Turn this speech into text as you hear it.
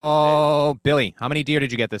Oh, Billy, how many deer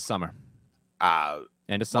did you get this summer?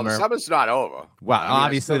 End of Well, summer. the summer's not over. Well, I mean,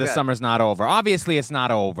 obviously the summer's not over. Obviously it's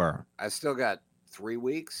not over. I still got 3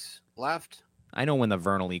 weeks left. I know when the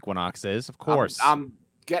vernal equinox is, of course. I'm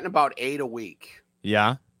getting about 8 a week.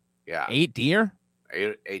 Yeah? Yeah. 8 deer?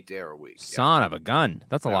 8 deer a week. Son of a gun.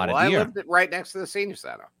 That's a lot of I deer. lived right next to the senior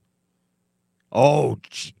center. Oh,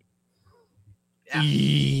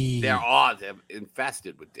 They're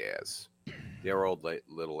infested with deers. They're old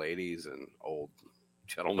little ladies and old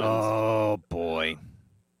gentlemen. Oh, boy.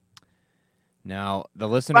 Now, the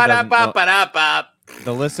listener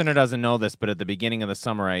doesn't know this, but at the beginning of the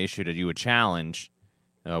summer, I issued you a challenge.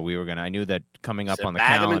 I knew that coming up on the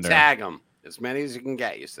bag calendar. Them and tag them. As many as you can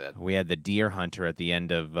get, you said. We had the deer hunter at the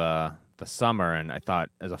end of the summer, and I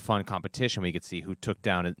thought as a fun competition, we could see who took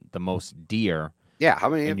down the most deer. Yeah, how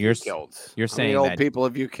many have you killed? You're saying how many old people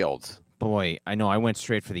have you killed? Boy, I know I went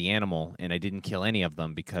straight for the animal, and I didn't kill any of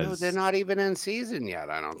them because no, they're not even in season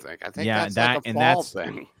yet. I don't think. I think that's like a fall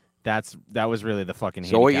thing. That was really the fucking.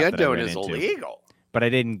 So what you're doing is illegal. But I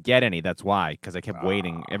didn't get any. That's why, because I kept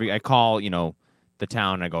waiting. I call the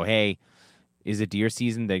town. And I go, hey, is it deer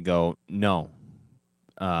season? They go, no.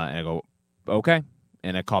 And I go, okay.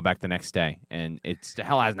 And I call back the next day, and it's the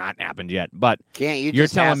hell has not happened yet. But can't you?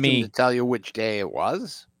 Just telling me to tell you which day it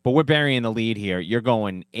was. But we're burying the lead here. You're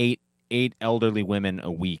going eight elderly women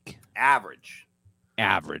a week. Average.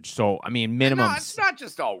 So I mean, minimum. No, it's not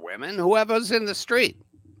just all women. Whoever's in the street,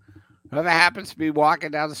 whoever happens to be walking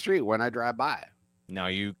down the street when I drive by. Now,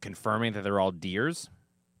 are you confirming that they're all deers?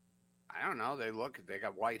 I don't know. They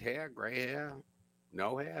got white hair, gray hair,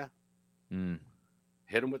 no hair.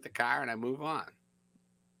 Hit them with the car, and I move on.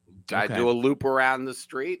 Okay. I do a loop around the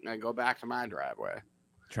street, and I go back to my driveway.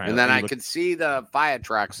 And then I can see the fire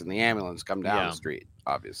trucks and the ambulance come down the street,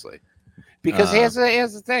 obviously. Because here's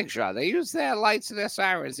the thing, Sean. They use their lights and their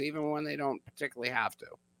sirens even when they don't particularly have to.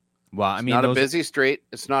 Well, I mean, it's not a busy street.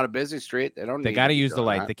 It's not a busy street. They got to use the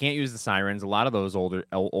light. They can't use the sirens. A lot of those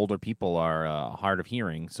older people are hard of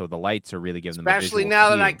hearing, so the lights are really giving them. Especially now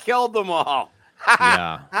that I killed them all.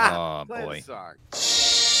 Yeah. Oh boy.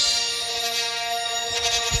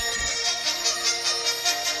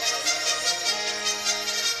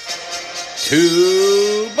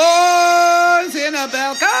 Two boys in a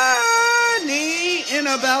balcony,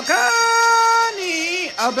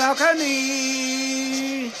 a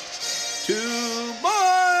balcony. Two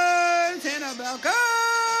boys in a balcony,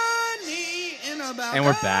 And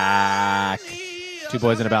we're back. Two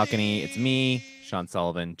boys in a balcony. It's me, Sean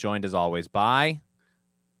Sullivan, joined as always by.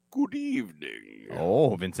 Good evening.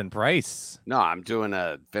 Oh, Vincent Price. No, I'm doing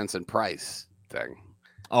a Vincent Price thing.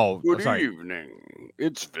 Oh, good evening.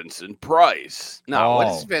 It's Vincent Price. No, what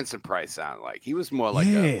does Vincent Price sound like? He was more like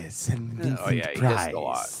Vincent Price. He hissed a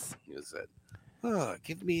lot. He said, "Oh,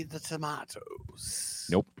 give me the tomatoes."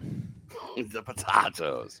 Nope. The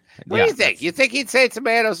potatoes. What do you think? You think he'd say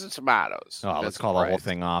tomatoes or tomatoes? Oh, let's call the whole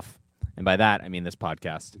thing off. And by that, I mean this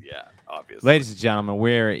podcast. Yeah, obviously. Ladies and gentlemen,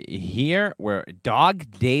 we're here. We're dog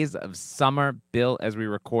days of summer. Bill, as we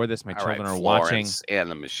record this, my children are watching. And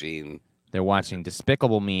the machine. They're watching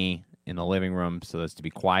Despicable Me in the living room so as to be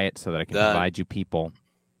quiet so that I can provide you people.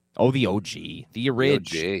 Oh, the OG. The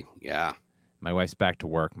original. Yeah. My wife's back to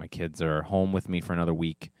work. My kids are home with me for another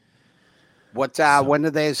week. When do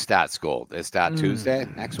they start school? They start Tuesday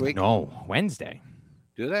next week? No, Wednesday.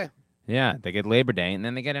 Do they? Yeah, they get Labor Day, and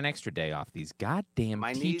then they get an extra day off. These goddamn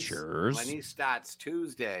teachers. My niece starts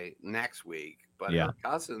Tuesday next week, but her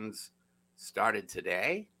cousins started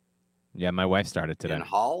today. Yeah, my wife started today. In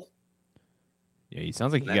Hull? Yeah, he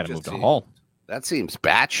sounds like you got to move to Hull. That seems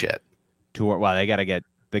batshit. Well, they got to get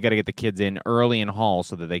the kids in early in Hull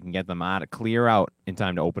so that they can get them clear out in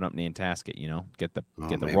time to open up Nantasket. Get the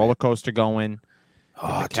roller coaster going.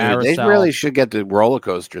 Oh, dude, they really should get the roller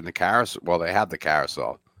coaster in the carousel. Well, they have the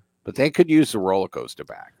carousel, but they could use the roller coaster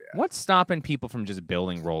back there. What's stopping people from just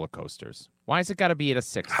building roller coasters? Why is it got to be at a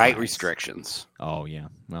Six Height restrictions. Oh yeah,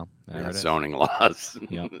 well, zoning laws.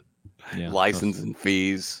 Yep. Yeah, license and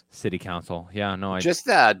fees. City council. Yeah, no, just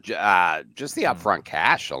the upfront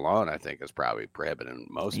cash alone, I think, is probably prohibiting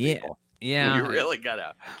most people. Yeah, you really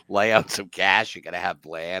gotta lay out some cash. You gotta have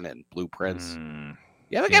land and blueprints.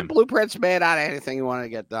 You ever get blueprints made out of anything you want to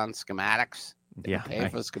get done? Schematics. Pay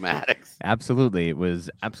for schematics. Absolutely, it was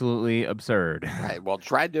absolutely absurd. Right. Well,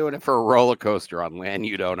 try doing it for a roller coaster on land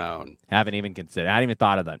you don't own. Haven't even considered. I hadn't even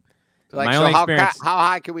thought of that. My only experience. How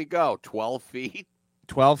high can we go? 12 feet.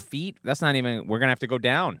 12 feet? That's not even. We're gonna have to go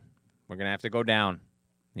down. And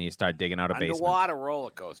you start digging out a basement. Underwater roller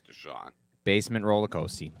coaster, Sean. Basement roller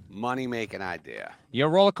coaster. Money making idea. You're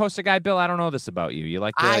a roller coaster guy, Bill. I don't know this about you. You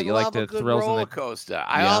like the love a good thrills roller in the coaster.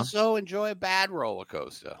 I also enjoy a bad roller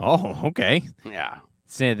coaster. Oh, okay. Yeah.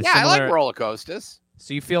 I like roller coasters.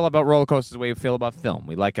 So you feel about roller coasters the way you feel about film.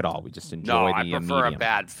 We like it all. We just enjoy the medium. I prefer a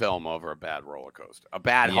bad film over a bad roller coaster. A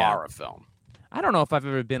bad horror film. I don't know if I've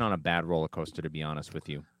ever been on a bad roller coaster, to be honest with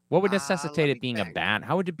you. What would necessitate it being a bad?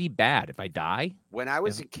 How would it be bad if I die? When I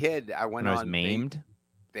was a kid, I was maimed.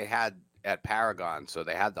 They had at Paragon, so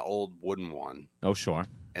they had the old wooden one. Oh, sure.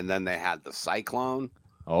 And then they had the Cyclone.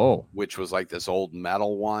 Oh. Which was like this old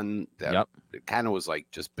metal one that it kind of was like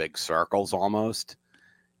just big circles almost.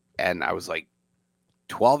 And I was like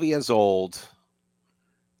 12 years old,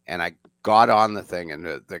 and I got on the thing, and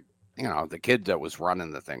the kid that was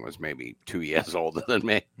running the thing was maybe 2 years older than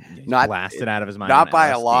me. Not blasted out of his mind. Not by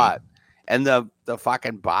a lot. And the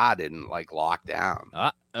fucking bar didn't like lock down.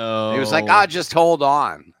 Uh-oh. He was like, just hold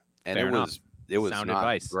on. And Fair it was sound not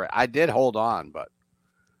advice. great. I did hold on, but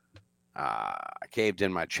I caved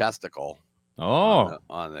in my chesticle. Oh.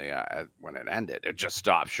 On the when it ended, it just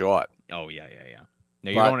stopped short. Oh yeah.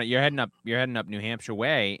 Now you're heading up New Hampshire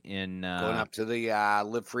way in going up to the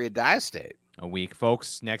Live Free or Die State. A week,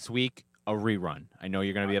 folks. Next week, a rerun. I know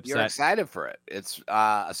you're going to be upset. You're excited for it. It's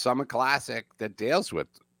a summer classic that deals with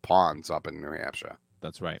ponds up in New Hampshire.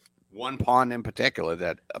 That's right. One pond in particular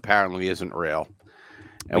that apparently isn't real.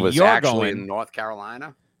 It was actually in North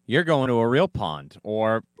Carolina. You're going to a real pond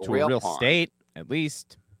or to a real state, at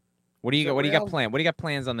least. What do you got planned? What do you got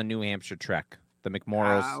plans on the New Hampshire trek? The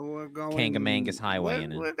McMorrow's Kangamangas Highway.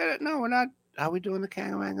 We're not. Are we doing the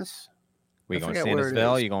Kangamangas? We going to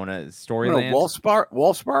Sandusville? You going to Storyland?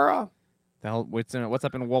 Wolfsboro? The hell, what's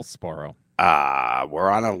up in Wolfsboro? We're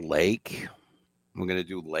on a lake. We're gonna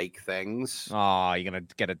do lake things. Oh, you're gonna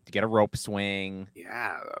get a rope swing.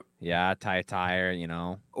 Yeah, tie a tire.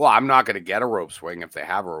 Well, I'm not gonna get a rope swing. If they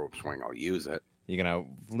have a rope swing, I'll use it. You're gonna,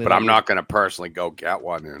 but I'm not gonna personally go get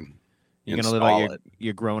one and. You're gonna live out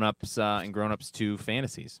your grown-ups and grown-ups 2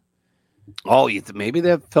 fantasies. Oh, maybe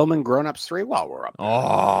they're filming Grown Ups 3 while we're up there.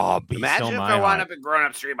 Oh, imagine if I wound up in Grown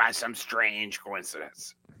Ups 3 by some strange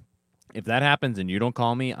coincidence. If that happens and you don't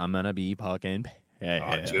call me, I'm gonna be fucking pissed.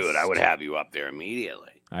 Oh, dude, I would have you up there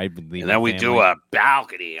immediately. I believe. And then we do a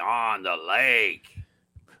balcony on the lake.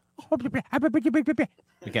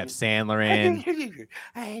 We got Sandler in.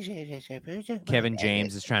 Kevin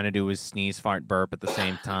James is trying to do his sneeze, fart, burp at the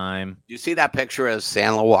same time. You see that picture of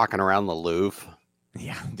Sandler walking around the Louvre?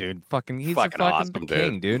 Yeah, dude. He's fucking awesome, the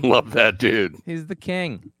king, dude. Love that dude. He's the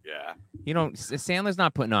king. Yeah. Sandler's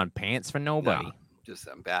not putting on pants for nobody. No, just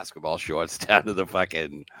some basketball shorts down to the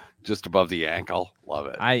fucking just above the ankle. Love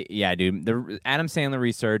it. Dude. The Adam Sandler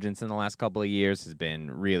resurgence in the last couple of years has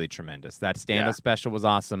been really tremendous. That stand-up special was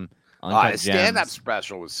awesome. His stand-up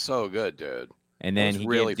special was so good, dude. And then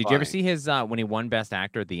did you ever see his when he won Best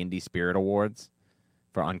Actor at the Indie Spirit Awards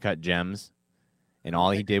for Uncut Gems? And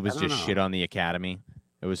all he did was just shit on the Academy.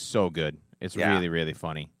 It was so good. It's really, really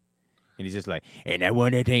funny. And he's just like, and I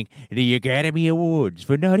want to thank the Academy Awards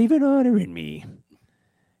for not even honoring me.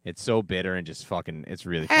 It's so bitter and just fucking, it's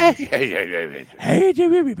really funny.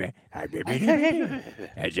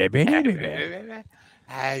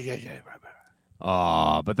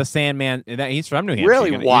 Oh, but the Sandman, he's from New Hampshire.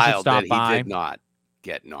 Really wild that he did not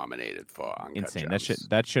get nominated for Uncut Gems.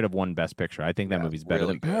 That should have won Best Picture. I think that movie's better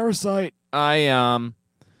than Parasite. And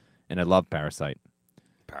I love Parasite.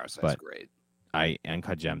 Parasite's great.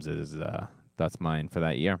 Uncut Gems is that's mine for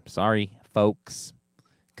that year. Sorry, folks.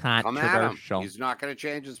 Controversial. He's not going to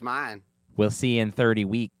change his mind. We'll see in 30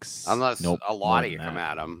 weeks. Unless a lot of you come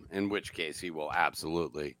at him, in which case he will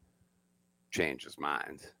absolutely change his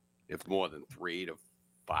mind. If more than 3 to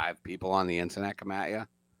 5 people on the internet come at you.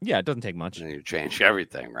 Yeah, it doesn't take much. And you change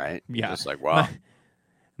everything, right? Yeah. Just like, well.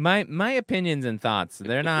 My opinions and thoughts,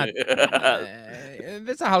 they're not.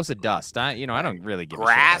 It's a house of dust. I don't really give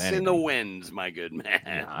grass a shit in the winds, my good man.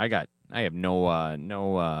 Yeah, I have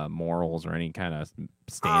no morals or any kind of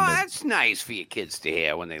standards. Oh, that's nice for your kids to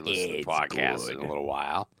hear when they listen to podcasts in a little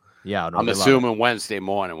while. Yeah, I'm assuming Wednesday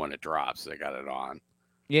morning when it drops, they got it on.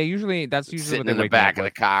 Yeah, usually that's usually sitting what they in the back of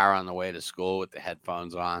the car on the way to school with the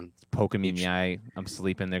headphones on. It's poking me in the eye. I'm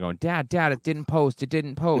sleeping. They're going, Dad, it didn't post. It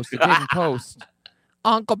didn't post. It didn't post.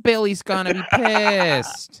 Uncle Billy's gonna be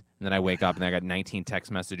pissed. And then I wake up and I got 19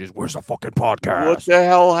 text messages. Where's the fucking podcast? What the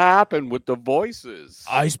hell happened with the voices?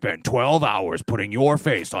 I spent 12 hours putting your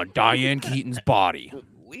face on Diane Keaton's body.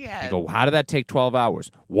 I go, how did that take 12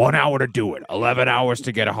 hours? 1 hour to do it. 11 hours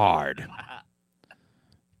to get hard.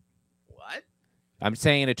 What? I'm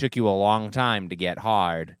saying it took you a long time to get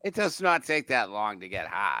hard. It does not take that long to get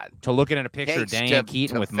hard. To look at a picture of Diane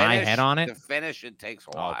Keaton with my head on it? To finish, it takes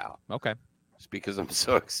a while. Okay. It's because I'm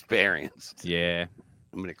so experienced. Yeah.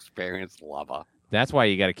 I'm an experienced lover. That's why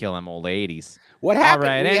you got to kill them old ladies. What happened?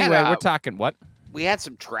 All right. Anyway, we're talking what? We had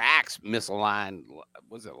some tracks misaligned.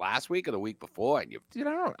 Was it last week or the week before? And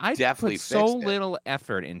I definitely put so little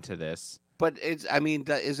effort into this. But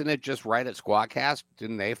isn't it just right at Squadcast?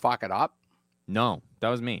 Didn't they fuck it up? No, that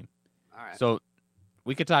was me. All right. So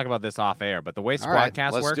we could talk about this off air, but the way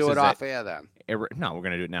Squadcast works, let's do it off air then. No, we're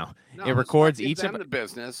gonna do it now. No, it records each of the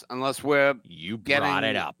business, unless we're getting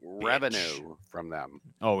it up, revenue from them.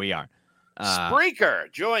 Oh, we are. Spreaker.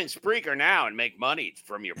 Join Spreaker now and make money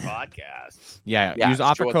from your podcasts. Yeah, use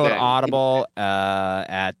offer code Audible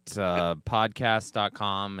at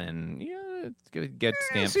podcast.com and it's gonna get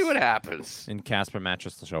stamps. See what happens. And Casper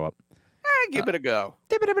Mattress will show up. Give it a go.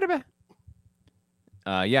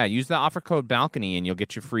 Use the offer code balcony and you'll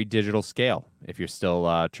get your free digital scale if you're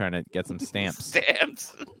still trying to get some stamps.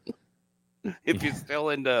 Stamps. If you're still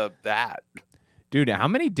into that. Dude, how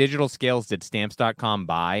many digital scales did stamps.com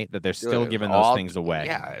buy that they're still giving those things away?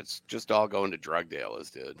 Yeah, it's just all going to drug dealers,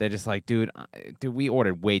 dude. They're just like, dude, we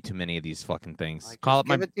ordered way too many of these fucking things. Like,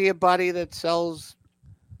 give it to your buddy that sells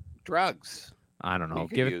drugs. I don't know.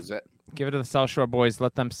 Use it. Give it to the South Shore boys.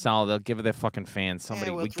 Let them sell. They'll give it their fucking fans.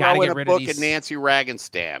 Somebody, we gotta get rid of these. Book of Nancy Reagan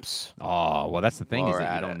stamps. Oh, well, that's the thing is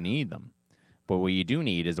that you don't need them. But what you do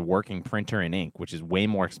need is a working printer and ink, which is way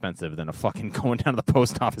more expensive than a fucking going down to the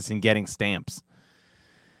post office and getting stamps.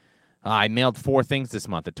 I mailed 4 things this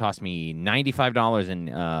month. It cost me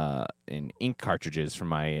 $95 in ink cartridges from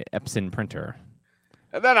my Epson printer.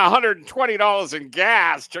 And then $120 in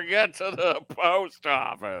gas to get to the post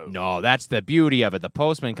office. No, that's the beauty of it. The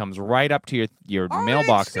postman comes right up to your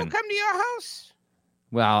mailbox. They still come to your house?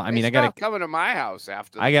 Well, I mean, I gotta coming to my house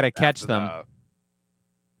after. I gotta catch them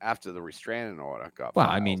after the restraining order got. Well,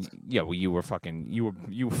 filed. I mean, yeah. Well, you were fucking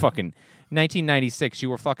 1996. You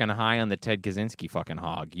were fucking high on the Ted Kaczynski fucking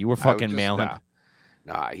hog. You were fucking mailing.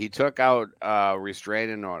 Nah, he took out a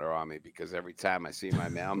restraining order on me because every time I see my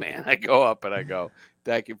mailman, I go up and I go,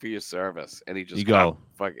 "Thank you for your service," and he just he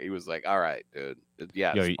was like, "All right, dude, it's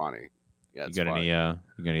funny." Yeah, you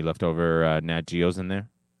got any leftover Nat Geos in there?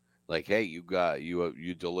 Like, hey, you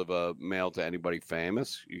deliver mail to anybody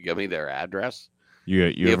famous? You give me their address.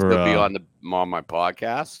 You ever be on my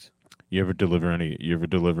podcast? You ever deliver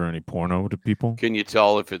any porno to people? Can you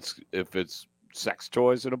tell if it's sex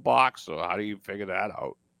toys in a box, or how do you figure that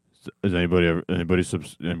out? Is anybody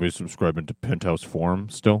subscribing to Penthouse Forum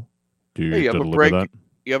still? Do you deliver that?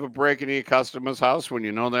 You ever break into your customer's house when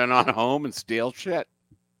you know they're not home and steal shit?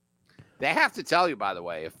 They have to tell you, by the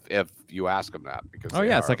way, if you ask them that, because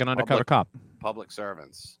it's like an undercover cop. Public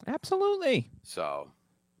servants. Absolutely. So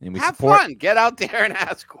have fun. Get out there and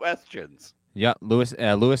ask questions. Yeah, Louis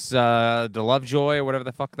DeLovejoy, or whatever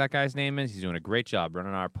the fuck that guy's name is. He's doing a great job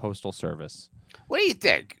running our postal service. What do you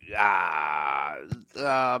think?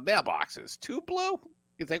 Mailboxes, too blue?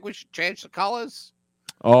 You think we should change the colors?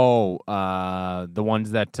 Oh, the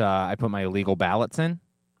ones that I put my illegal ballots in?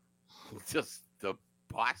 Just the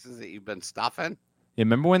boxes that you've been stuffing? Yeah,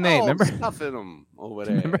 remember when stuffing them over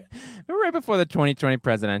there? Remember right before the 2020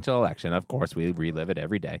 presidential election? Of course, we relive it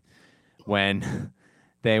every day. When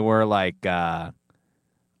they were like, there's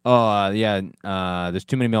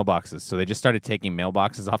too many mailboxes. So they just started taking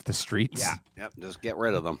mailboxes off the streets. Yeah. Yep. Just get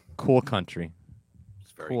rid of them. Cool country.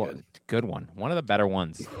 It's very good. Good one. One of the better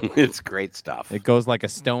ones. It's great stuff. It goes like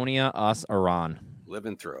Estonia, us, Iran.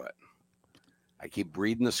 Living through it. I keep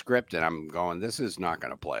reading the script and I'm going, this is not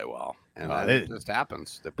going to play well. And it just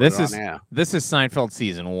happens. This is Seinfeld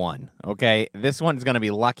season 1. Okay, this one's going to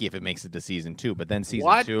be lucky if it makes it to season 2. But then season 2.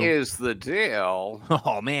 What is the deal?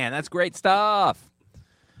 Oh man, that's great stuff.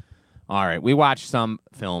 All right, we watched some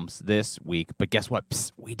films this week, but guess what?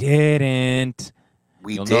 Psst, we didn't.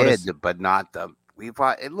 But not the.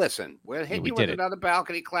 Listen, we're hitting you with another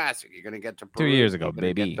balcony classic. You're going to get to 2 years ago,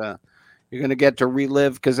 baby. You're going to get to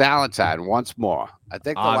relive Kazalentine once more. I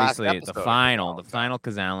think obviously the final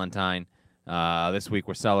Kazalentine. This week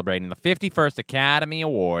we're celebrating the 51st Academy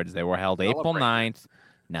Awards. They were held April 9th,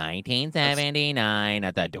 1979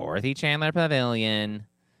 at the Dorothy Chandler Pavilion.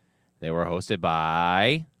 They were hosted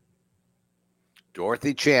by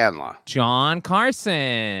Dorothy Chandler. John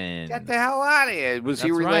Carson. Get the hell out of here. Was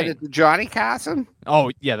he related to Johnny Carson? Oh,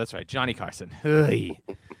 yeah, that's right. Johnny Carson. I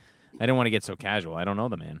didn't want to get so casual. I don't know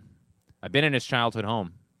the man. I've been in his childhood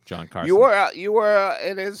home, John Carson. You were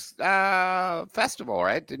at his festival,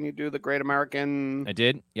 right? Didn't you do the Great American? I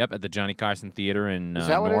did. Yep, at the Johnny Carson Theater in. Is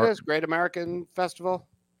that what it is? Great American Festival.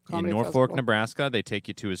 in Norfolk, Nebraska. They take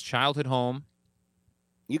you to his childhood home.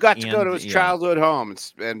 You got to go to his childhood home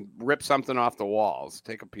and rip something off the walls.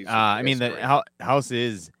 Take a piece of I mean, the house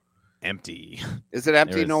is empty. Is it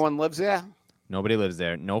empty? No one lives there? Nobody lives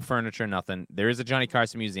there. No furniture, nothing. There is a Johnny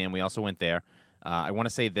Carson museum. We also went there. I want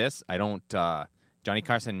to say this. I don't Johnny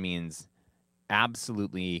Carson means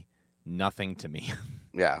absolutely nothing to me.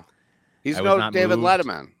 Yeah. He's no David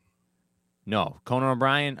Letterman. No. Conan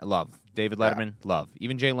O'Brien, I love. David Letterman, love.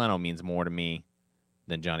 Even Jay Leno means more to me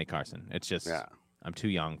than Johnny Carson. It's just I'm too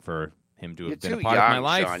young for him to have been a part of my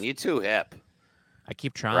life. Sean. You're too hip. I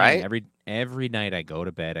keep trying. Right? Every night I go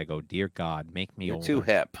to bed, I go, dear God, make me older. You're too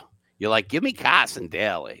hip. You're like, give me Carson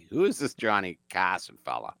Daly. Who is this Johnny Carson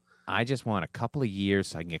fella? I just want a couple of years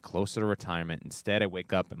so I can get closer to retirement. Instead, I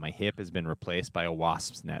wake up and my hip has been replaced by a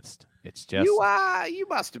wasp's nest. It's just you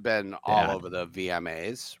must have been all over the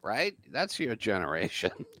VMAs, right? That's your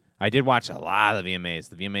generation. I did watch a lot of the VMAs.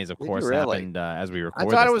 The VMAs, of course, happened as we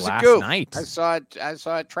recorded. I thought it was last a goof. Night. I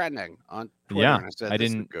saw it trending on Twitter. Yeah, and I said, I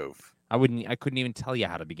didn't. Goof. I couldn't even tell you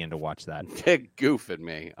how to begin to watch that. Big goof at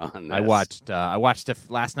me on this. Last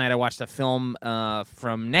night. I watched a film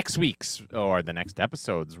from next week's or the next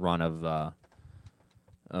episode's run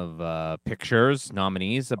of pictures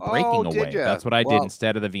nominees. Breaking Away. That's what I did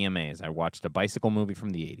instead of the VMAs. I watched a bicycle movie from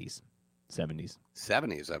the 80s, 70s.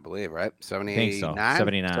 70s, I believe, right? 79. I think so.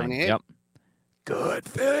 79. 78? Yep. Good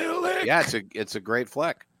feeling. Yeah, it's a great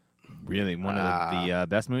flick. Really, one of the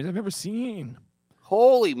best movies I've ever seen.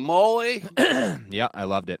 Holy moly. Yeah, I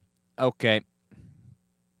loved it. Okay.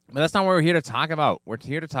 But that's not what we're here to talk about. We're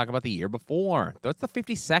here to talk about the year before. That's the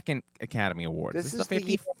 52nd Academy Awards. This is the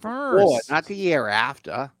 51st. Not the year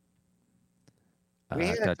after.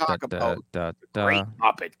 We're here to talk about the Great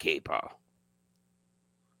Muppet Caper.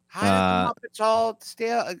 How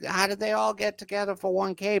did they all get together for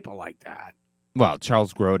one caper like that? Well,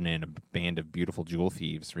 Charles Grodin and a band of beautiful jewel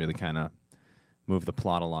thieves really kind of moved the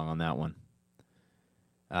plot along on that one.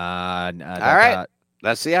 All right.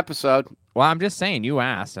 That's the episode. Well, I'm just saying, you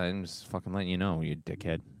asked. I'm just fucking letting you know, you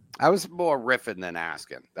dickhead. I was more riffing than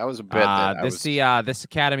asking. That was a bit. This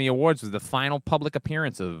Academy Awards was the final public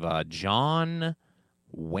appearance of John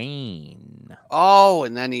Wayne. Oh,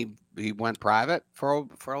 and then he went private for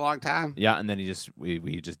a long time. Yeah, and then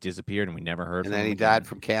we just disappeared and we never heard from him. And then he died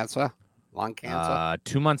from cancer, lung cancer.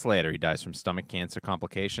 2 months later, he dies from stomach cancer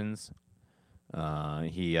complications.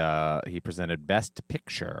 He presented Best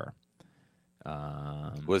Picture.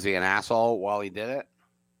 Was he an asshole while he did it?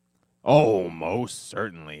 Oh, most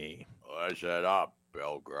certainly. I said, up,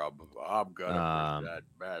 Bill Grubb. I'm gonna present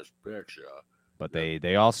Best Picture. But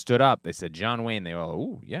they all stood up. They said John Wayne. They all,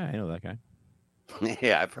 ooh, yeah, I know that guy.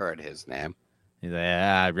 Yeah, I've heard his name. He's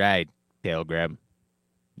like, right, Bill Grubb.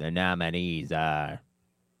 The nominees are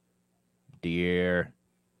Dear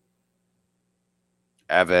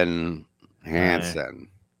Evan Hansen.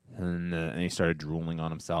 And he started drooling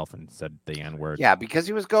on himself and said the N-word. Yeah, because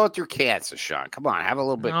he was going through cancer, Sean. Come on, have a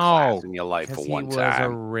little bit of class in your life for one time. He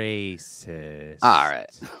was a racist. All right.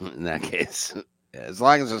 In that case, as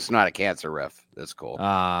long as it's not a cancer riff, that's cool.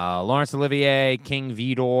 Laurence Olivier, King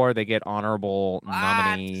Vidor, they get honorable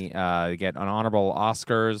nominee. They get an honorable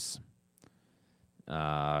Oscars.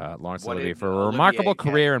 Laurence Olivier for a remarkable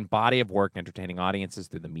career and body of work entertaining audiences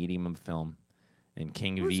through the medium of film. And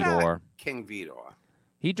King Vidor. King Vidor.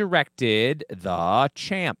 He directed The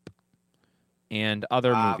Champ and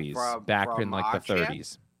other movies back in like the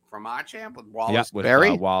 30s. From Our Champ with Wallace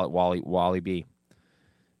Berry? Wally B.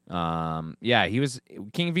 Yeah, he was.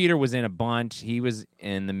 King Vidor was in a bunch. He was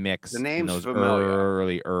in the mix in those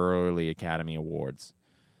early Academy Awards.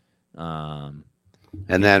 And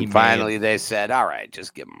then finally they said, "All right,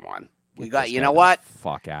 just give him one." We got. You know what?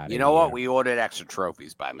 Fuck out of here. You know what? We ordered extra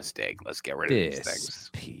trophies by mistake. Let's get rid of these things.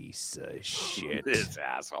 Piece of shit. This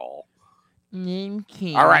asshole.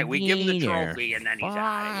 All right, we give him the trophy, and then he's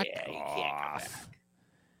out of here. He can't come back.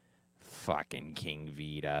 Fucking King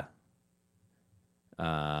Vita.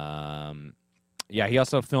 Yeah, he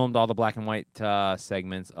also filmed all the black and white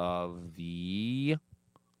segments of the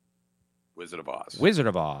Wizard of Oz. Wizard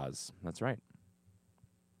of Oz. That's right.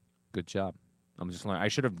 Good job. I'm just learning. I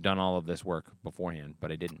should have done all of this work beforehand,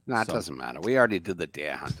 but I didn't. No, it doesn't matter. We already did the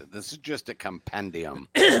Deer Hunter. This is just a compendium.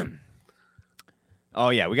 Oh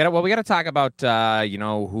yeah, we got to talk about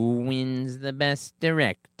who wins the best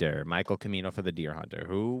director? Michael Cimino for The Deer Hunter.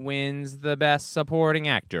 Who wins the best supporting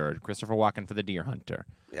actor? Christopher Walken for The Deer Hunter.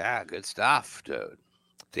 Yeah, good stuff, dude.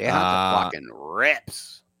 Deer Hunter fucking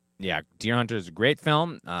rips. Yeah, Deer Hunter is a great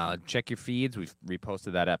film. Check your feeds. We've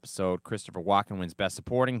reposted that episode. Christopher Walken wins Best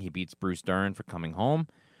Supporting. He beats Bruce Dern for Coming Home.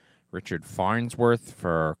 Richard Farnsworth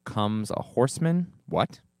for Comes a Horseman.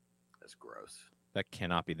 What? gross. That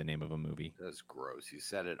cannot be the name of a movie. That's gross. You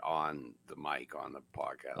said it on the mic on the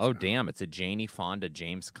podcast. Oh, damn. It's a Janie Fonda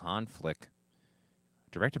James Caan flick.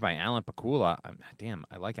 Directed by Alan Pakula. Damn,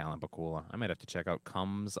 I like Alan Pakula. I might have to check out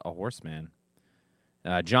Comes a Horseman.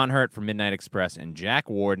 John Hurt for Midnight Express and Jack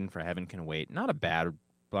Warden for Heaven Can Wait. Not a bad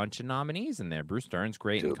bunch of nominees in there. Bruce Dern's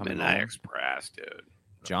great. Dude, Midnight Express, dude.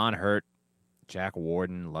 John Hurt, Jack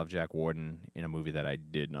Warden. Love Jack Warden in a movie that I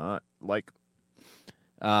did not like.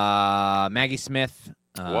 Maggie Smith.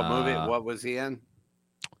 What movie? What was he in?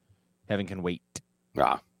 Heaven Can Wait.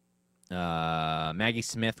 Ah. Maggie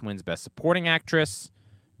Smith wins Best Supporting Actress.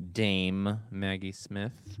 Dame Maggie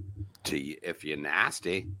Smith. If you're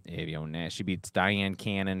nasty. She beats Diane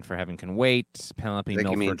Cannon for Heaven Can Wait. Penelope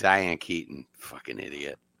Milford. You mean Diane Keaton. Fucking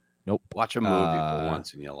idiot. Nope. Watch a movie for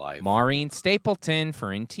once in your life. Maureen Stapleton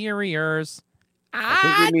for Interiors.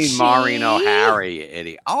 I think you mean Maureen O'Hara, you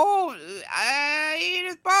idiot. Oh,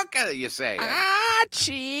 Edith Bunker, you say.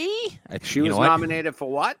 She was nominated for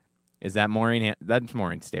what? Is that Maureen? That's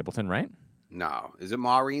Maureen Stapleton, right? No. Is it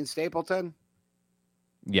Maureen Stapleton?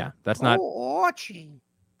 Yeah, that's not. Archie.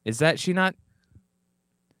 Is that she not?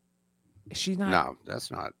 Is she not? No,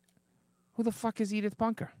 that's not. Who the fuck is Edith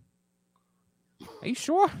Bunker? Are you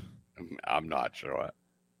sure? I'm not sure.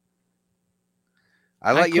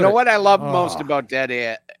 You know what I love most about Dead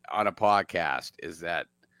Air on a podcast is that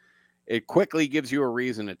it quickly gives you a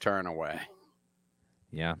reason to turn away.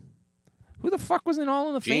 Yeah. Who the fuck was in All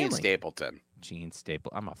in the Family? Gene Stapleton. Gene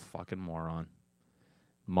Stapleton. I'm a fucking moron.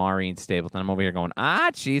 Maureen Stapleton. I'm over here going,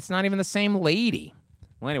 gee, it's not even the same lady.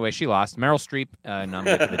 Well, anyway, she lost. Meryl Streep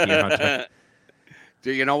nominated for the Deer Hunter.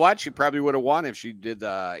 Do you know what? She probably would have won if she did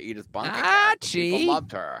Edith Bunker. People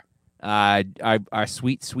loved her. Our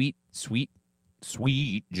sweet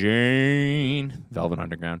Jane. Velvet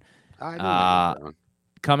Underground.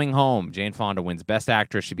 Coming Home. Jane Fonda wins Best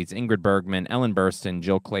Actress. She beats Ingrid Bergman, Ellen Burstyn,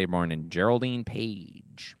 Jill Claiborne, and Geraldine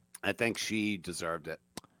Page. I think she deserved it.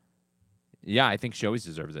 Yeah, I think she always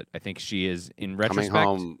deserves it. I think she is, in retrospect, Coming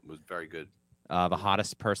Home was very good. The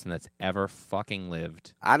hottest person that's ever fucking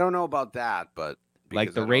lived. I don't know about that, but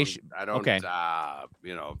like the ratio. I don't,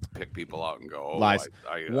 pick people out and go, lies.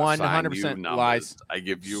 100% lies. I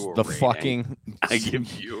give you a the rating. fucking. I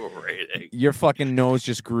give you a rating. Your fucking nose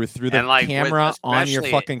just grew through the camera on your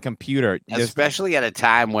fucking computer. Especially at a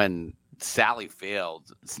time when Sally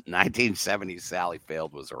Field, 1970s Sally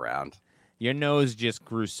Field was around. Your nose just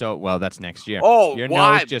grew so well. That's next year. Oh, your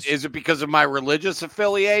why? Nose just... Is it because of my religious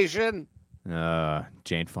affiliation?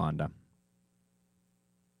 Jane Fonda,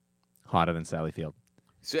 hotter than Sally Field.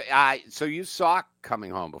 So you saw Coming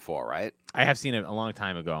Home before, right? I have seen it a long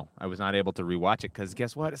time ago. I was not able to rewatch it because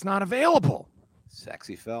guess what? It's not available.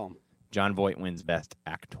 Sexy film. Jon Voight wins Best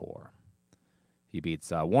Actor. He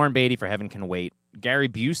beats Warren Beatty for Heaven Can Wait. Gary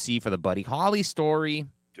Busey for the Buddy Holly Story.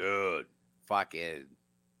 Dude, fucking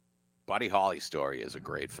Buddy Holly Story is a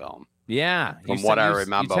great film. Yeah. From what I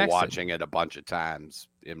remember watching it a bunch of times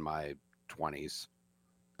in my 20s.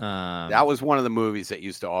 That was one of the movies that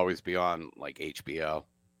used to always be on like HBO.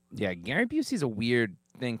 Yeah, Gary Busey's a weird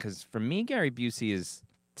thing because for me, Gary Busey is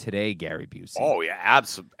today Gary Busey. Oh, yeah,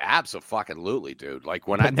 absolutely, dude. Like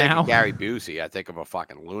when I think of Gary Busey, I think of a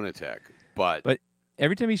fucking lunatic. But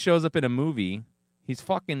every time he shows up in a movie, he's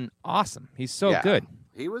fucking awesome. He's so good.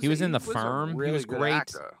 He was in The Firm. Really he was great.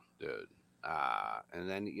 Actor, dude. And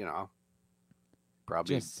then,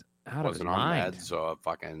 probably just out wasn't of his on mind. meds or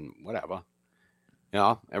fucking whatever.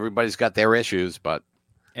 Everybody's got their issues, but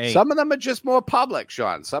some of them are just more public,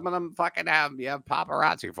 Sean. Some of them fucking have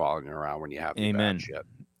paparazzi following you around when you have the bad shit.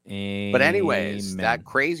 Amen. But anyways, that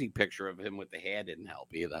crazy picture of him with the hair didn't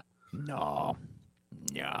help either. No.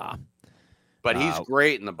 Yeah. But he's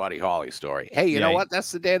great in the Buddy Holly Story. Hey, you know what?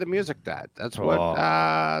 That's the day the music died. That's what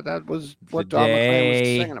that was what Don McLean was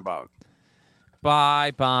singing about.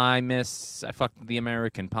 Bye, Miss. I fucked the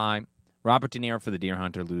American Pie. Robert De Niro for The Deer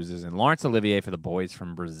Hunter loses, and Laurence Olivier for The Boys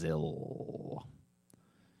from Brazil.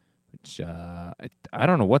 Which I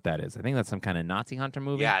don't know what that is. I think that's some kind of Nazi hunter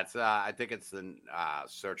movie. Yeah, it's I think it's the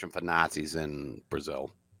searching for Nazis in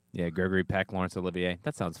Brazil. Yeah, Gregory Peck, Laurence Olivier.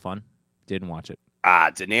 That sounds fun. Didn't watch it.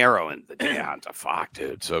 De Niro and The Deer Hunter. Fuck,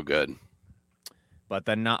 dude, so good. But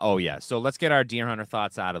so let's get our Deer Hunter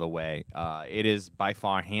thoughts out of the way. It is by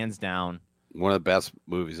far, hands down, one of the best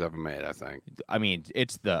movies ever made, I think. I mean,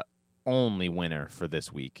 it's the only winner for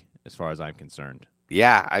this week, as far as I'm concerned.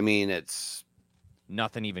 Yeah, I mean, it's...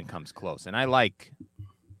 Nothing even comes close. And I like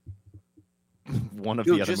one of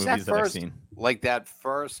the other movies that I've seen. Like that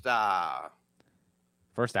first hour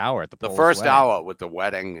at the first hour with the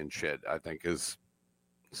wedding and shit, I think is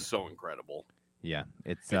so incredible. Yeah,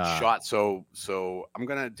 it's shot so I'm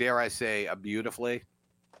gonna dare I say beautifully,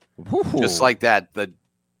 woo-hoo. just like that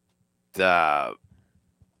the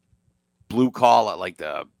blue collar, like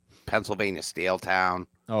the Pennsylvania Steel Town.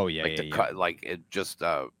 Oh yeah, like yeah. like it just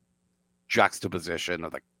juxtaposition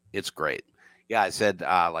of it's great. Yeah, I said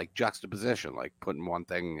like juxtaposition, like putting one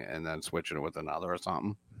thing and then switching it with another or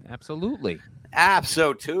something. Absolutely.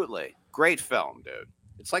 Great film, dude.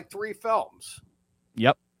 It's like 3 films.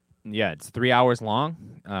 Yep. Yeah, it's 3 hours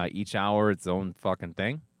long. Each hour its own fucking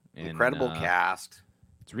thing. And, incredible cast.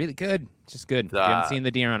 It's really good. It's just good. If you haven't seen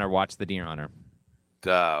The Deer Hunter, watch The Deer Hunter.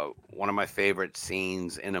 One of my favorite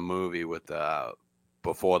scenes in a movie with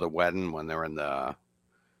before the wedding, when they're in the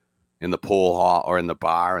pool hall or in the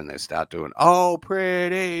bar and they start doing "Oh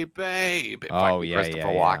Pretty Babe." Christopher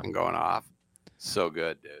Walken going off. So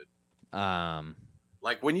good, dude.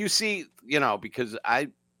 Like when you see, because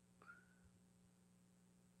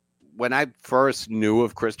when I first knew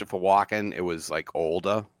of Christopher Walken, it was like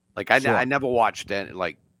older. Like I never watched it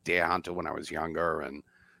like Deer Hunter when I was younger, and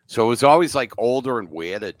so it was always like older and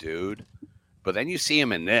weirder, dude. But then you see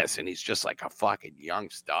him in this, and he's just like a fucking young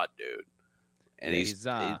stud, dude. And he's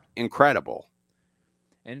incredible.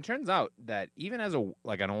 And it turns out that even as an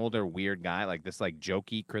older weird guy, like this like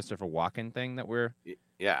jokey Christopher Walken thing that we're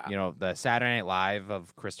the Saturday Night Live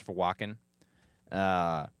of Christopher Walken,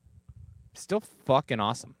 still fucking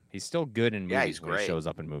awesome. He's still good in movies when he shows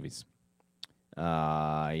up in movies.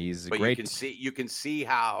 He's great. You can see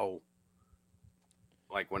how,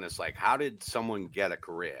 like when it's like, how did someone get a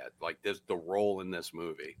career? Like there's the role in this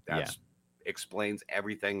movie that explains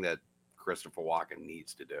everything that Christopher Walken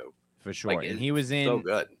needs to do. For sure. Like, and he was in so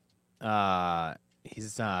good.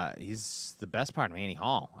 He's the best part of Annie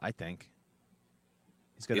Hall, I think.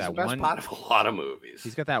 He's got the best part of a lot of movies.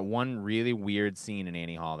 He's got that one really weird scene in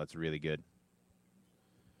Annie Hall that's really good.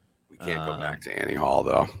 We can't go back to Annie Hall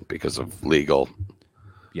though because of legal.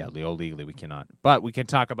 Yeah, legally we cannot. But we can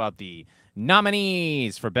talk about the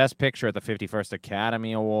nominees for Best Picture at the 51st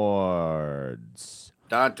Academy Awards.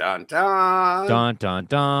 Dun, dun, dun. Dun, dun,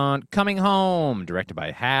 dun. Coming Home, directed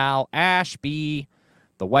by Hal Ashby.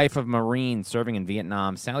 The wife of a Marine serving in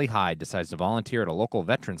Vietnam, Sally Hyde decides to volunteer at a local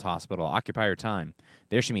veterans hospital to occupy her time.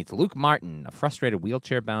 There she meets Luke Martin, a frustrated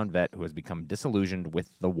wheelchair-bound vet who has become disillusioned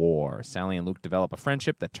with the war. Sally and Luke develop a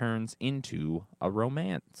friendship that turns into a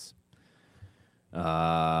romance.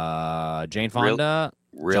 Jane Fonda.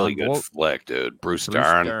 Really good flick, dude. Bruce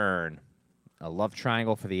Dern. A love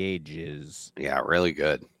triangle for the ages. Yeah, really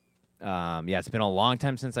good. It's been a long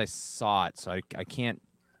time since I saw it, so I can't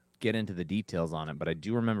get into the details on it, but I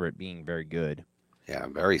do remember it being very good. Yeah,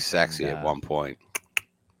 very sexy at one point.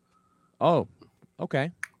 Oh,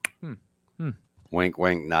 okay. Wink,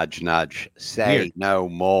 wink, nudge, nudge. Say Weird. No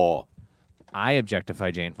more. I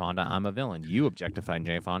objectify Jane Fonda. I'm a villain. You objectify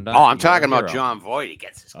Jane Fonda. Oh, I'm talking about John Voight. He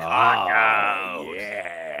gets his cock out.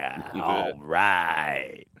 Yeah. All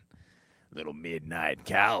right. Little midnight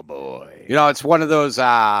cowboy. It's one of those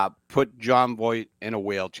put John Voight in a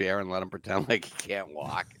wheelchair and let him pretend like he can't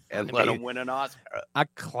walk and let him win an Oscar. A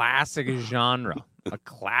classic genre.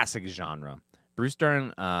 Bruce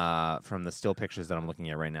Dern, from the still pictures that I'm looking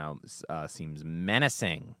at right now, seems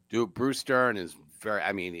menacing. Dude, Bruce Dern is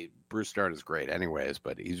Bruce Dern is great anyways,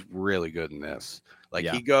 but he's really good in this. Like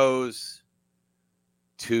he goes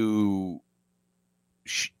to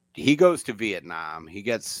Vietnam. He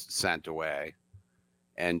gets sent away,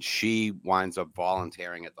 and she winds up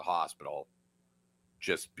volunteering at the hospital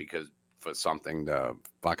just because for something to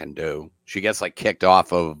fucking do. She gets like kicked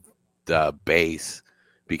off of the base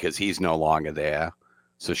because he's no longer there.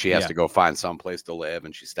 So she has to go find some place to live,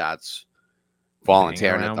 and she starts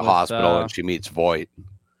volunteering at the hospital, and she meets Voight,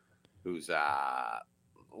 who's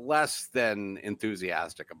less than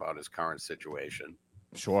enthusiastic about his current situation.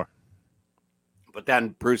 Sure. But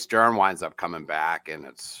then Bruce Dern winds up coming back, and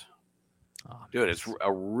it's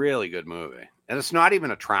a really good movie. And it's not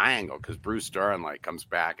even a triangle because Bruce Dern like comes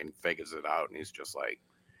back and figures it out, and he's just like,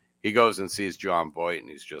 he goes and sees John Voight, and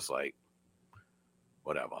he's just like,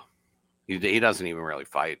 whatever. He doesn't even really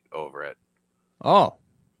fight over it. Oh,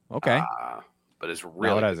 okay. But it's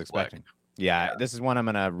really what I was expecting. Yeah, this is one I'm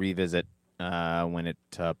gonna revisit when it.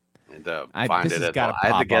 I had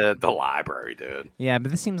to get it at the library, dude. Yeah, but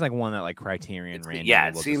this seems like one that like Criterion ran. Yeah,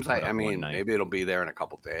 it seems like. I mean, maybe it'll be there in a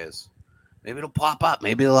couple days. Maybe it'll pop up.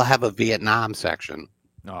 Maybe they'll have a Vietnam section.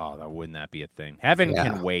 Oh, wouldn't that be a thing? Heaven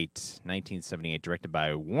Can Wait, 1978, directed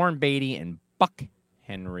by Warren Beatty and Buck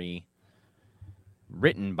Henry,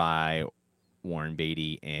 written by Warren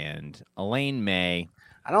Beatty and Elaine May.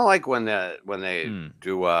 I don't like when they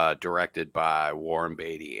do directed by Warren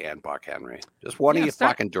Beatty and Buck Henry. Just why don't you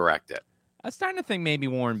fucking direct it? I'm starting to think maybe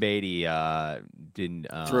Warren Beatty didn't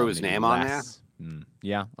threw his name on there.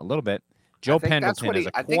 Yeah, a little bit. Joe Pendleton is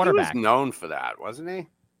a quarterback. I think he was known for that, wasn't he?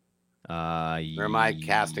 Or am I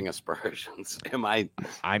casting aspersions?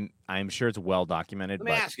 I'm sure it's well documented. Let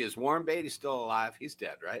me ask you: is Warren Beatty still alive? He's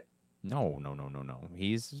dead, right? No.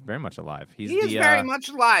 He's very much alive. He is very much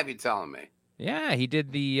alive. You're telling me? Yeah, he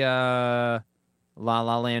did the La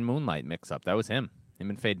La Land Moonlight mix-up. That was him. Him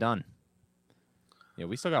and Faye Dunn. Yeah,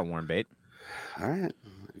 we still got Warren Beatty. All right.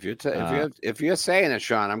 If you're saying it,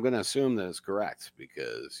 Sean, I'm going to assume that it's correct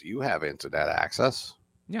because you have internet access.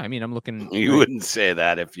 Yeah, I mean, I'm looking. You wouldn't say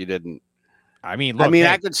that if you didn't. I mean, look,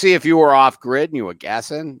 I could see if you were off grid and you were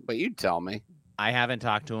guessing, but you'd tell me. I haven't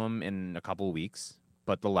talked to him in a couple of weeks,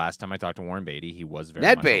 but the last time I talked to Warren Beatty, he was very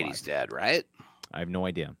Ned Beatty's dead, right? I have no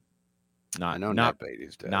idea. Ned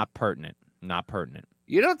Beatty's dead. Not pertinent. Not pertinent.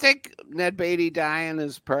 You don't think Ned Beatty dying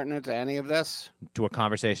is pertinent to any of this? To a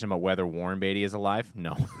conversation about whether Warren Beatty is alive?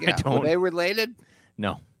 No, yeah, I don't. Were they related?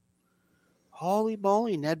 No. Holy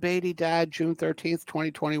moly! Ned Beatty died June 13th,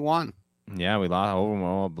 2021. Yeah, we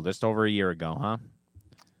lost just over a year ago, huh?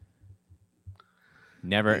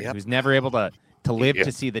 He was never able to live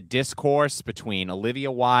to see the discourse between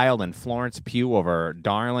Olivia Wilde and Florence Pugh over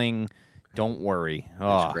Darling. Don't worry.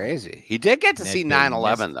 It's crazy. He did get to see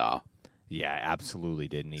 9/11 though. Yeah, absolutely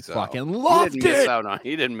didn't. He fucking loved it.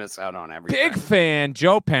 He didn't miss out on everything. Big fan.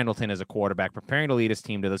 Joe Pendleton is a quarterback preparing to lead his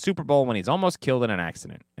team to the Super Bowl when he's almost killed in an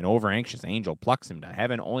accident. An over-anxious angel plucks him to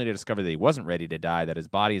heaven only to discover that he wasn't ready to die, that his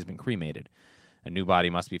body has been cremated. A new body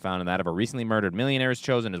must be found, and that of a recently murdered millionaire is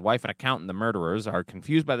chosen. His wife and accountant, the murderers, are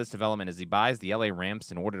confused by this development as he buys the LA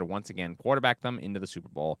Rams in order to once again quarterback them into the Super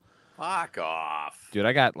Bowl. Fuck off. Dude,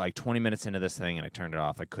 I got like 20 minutes into this thing, and I turned it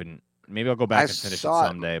off. I couldn't. Maybe I'll go back and finish it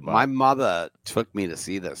someday. But my mother took me to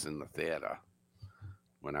see this in the theater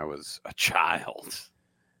when I was a child.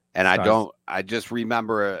 And I just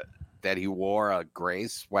remember that he wore a gray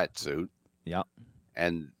sweatsuit. Yep.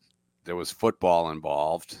 And there was football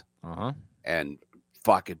involved. Uh-huh. And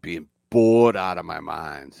fucking being bored out of my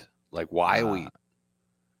mind. Like, why we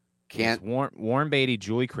can't. Warren Beatty,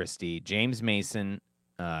 Julie Christie, James Mason,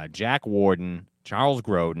 Jack Warden, Charles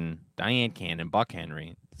Grodin, Diane Cannon, Buck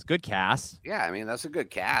Henry. It's a good cast. Yeah, I mean, that's a good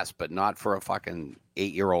cast, but not for a fucking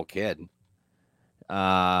 8-year-old kid.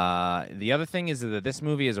 The other thing is that this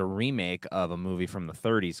movie is a remake of a movie from the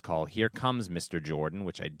 30s called Here Comes Mr. Jordan,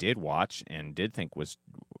 which I did watch and did think was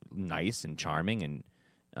nice and charming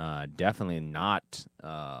and definitely not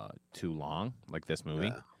too long like this movie.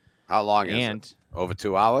 Yeah. How long is it? Over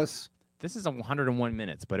 2 hours? This is 101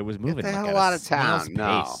 minutes, but it was moving like a lot of town.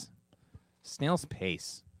 Snail's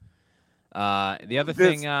pace. The other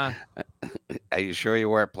thing. Are you sure you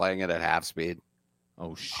weren't playing it at half speed?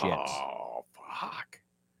 Oh shit! Oh fuck!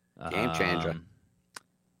 Game changer.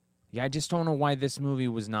 Yeah, I just don't know why this movie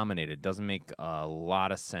was nominated. It doesn't make a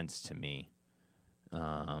lot of sense to me.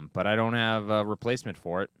 But I don't have a replacement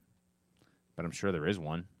for it. But I'm sure there is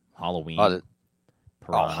one. Halloween.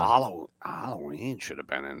 Halloween should have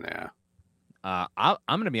been in there. I'm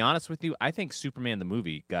going to be honest with you. I think Superman the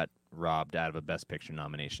movie got robbed out of a Best Picture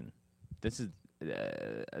nomination. This is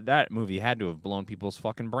that movie had to have blown people's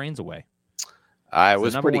fucking brains away. It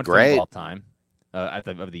was pretty great. Of all time,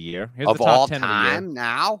 of the year. Here's of the top all 10 time of the year.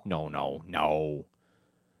 Now? No.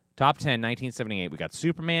 Top 10, 1978. We got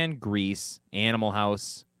Superman, Grease, Animal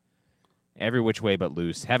House, Every Which Way But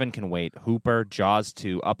Loose, Heaven Can Wait, Hooper, Jaws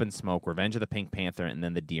 2, Up in Smoke, Revenge of the Pink Panther, and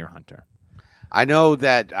then The Deer Hunter. I know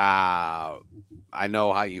that. I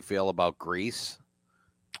know how you feel about Grease,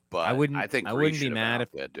 but I wouldn't be mad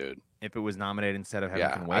if it was nominated instead of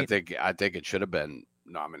Heaven Can Wait. I think it should have been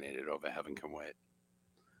nominated over Heaven Can Wait.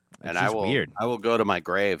 And I will go to my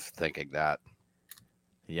grave thinking that.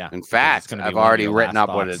 Yeah. In fact, I've already written up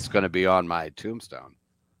what it's going to be on my tombstone.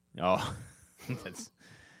 Oh, that's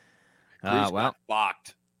well,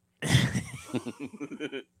 fucked.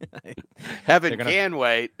 Heaven can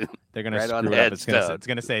wait. They're going to screw it up. It's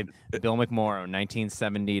going to say Bill McMorrow,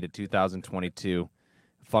 1970 to 2022,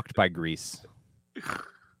 fucked by Grease.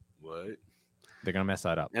 What? They're going to mess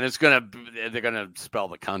that up. And they're going to spell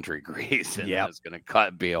the country Grease. And it's going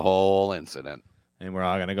to be a whole incident. And we're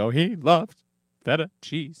all going to go, he loved feta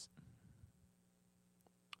cheese.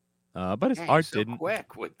 But his heart didn't.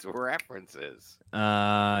 Quick with the references.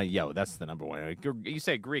 That's the number one. You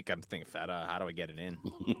say Greek, I'm thinking feta. How do I get it in?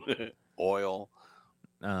 Oil.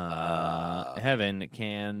 Heaven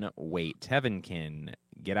Can Wait. Heaven Can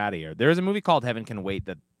Get Out of Here. There's a movie called Heaven Can Wait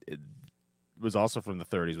that was also from the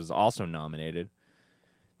 30s, was also nominated.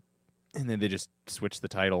 And then they just switched the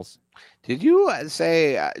titles. Did you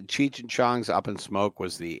say Cheech and Chong's Up in Smoke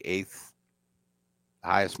was the 8th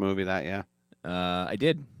highest movie that year? I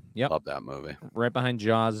did. Yep. Love that movie. Right behind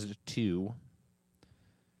Jaws 2.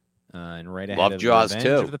 And right ahead Love of Jaws Revenge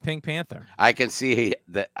 2. of the Pink Panther. I can see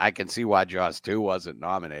why Jaws 2 wasn't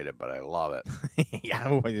nominated, but I love it.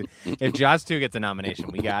 Yeah, if Jaws 2 gets a nomination,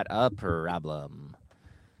 we got a problem.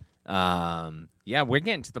 Yeah, we're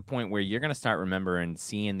getting to the point where you're gonna start remembering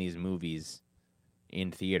seeing these movies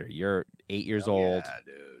in theater. You're 8 years old,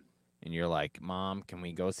 dude. And you're like, "Mom, can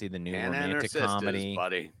we go see the new Hannah romantic comedy,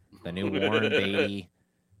 buddy. the new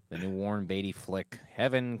Warren Beatty flick,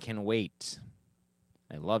 Heaven Can Wait."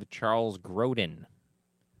 I love Charles Grodin,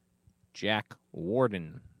 Jack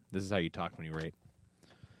Warden. This is how you talk when you rate.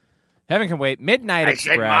 Heaven Can Wait, Midnight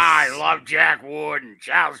Express. I love Jack Warden.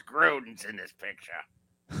 Charles Grodin's in this picture.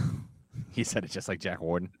 He said it just like Jack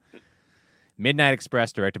Warden. Midnight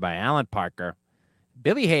Express, directed by Alan Parker.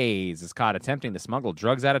 Billy Hayes is caught attempting to smuggle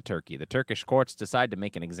drugs out of Turkey. The Turkish courts decide to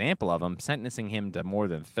make an example of him, sentencing him to more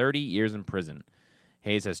than 30 years in prison.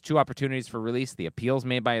 Hayes has 2 opportunities for release: the appeals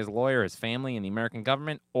made by his lawyer, his family, and the American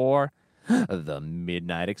government, or the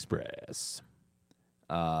Midnight Express.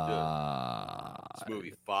 This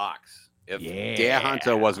movie Fox. If Dare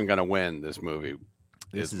Hunter wasn't going to win, this movie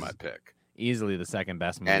is my pick. Easily the second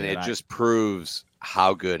best movie. And it just proves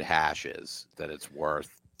how good Hash is, that it's worth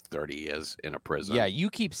 30 years in a prison. Yeah, you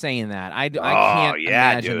keep saying that. I can't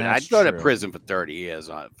imagine dude. that's I'd go true. to prison for 30 years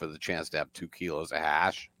for the chance to have 2 kilos of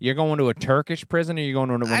hash. You're going to a Turkish prison, or you're going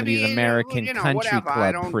to one of these American country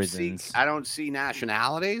club prisons? I don't see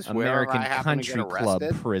nationalities. American country club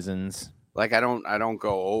prisons. Like I don't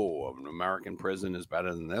go, an American prison is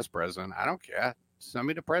better than this prison. I don't care. Send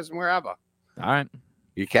me to prison wherever. All right.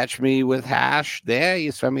 You catch me with hash there,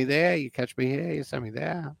 you send me there. You catch me here, you send me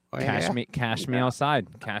there. Cash me outside.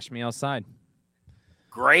 Cash me outside.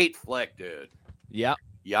 Great flick, dude. Yep.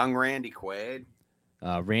 Young Randy Quaid.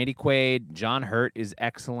 Randy Quaid. John Hurt is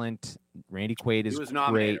excellent. Randy Quaid is was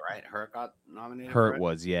nominated, great. right? Hurt got nominated. Hurt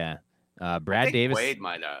was, yeah. Brad Davis. Quaid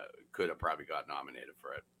could have probably got nominated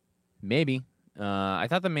for it. Maybe. I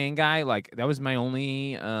thought the main guy, that was my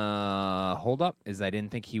only hold up, is I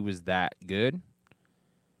didn't think he was that good.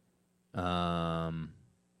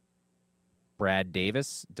 Brad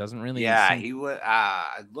Davis doesn't really. Yeah, he was.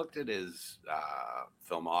 I looked at his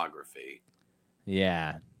filmography.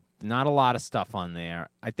 Yeah, not a lot of stuff on there.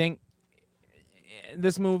 I think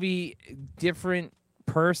this movie, different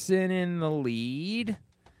person in the lead.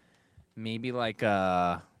 Maybe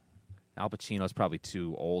Al Pacino's probably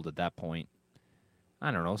too old at that point.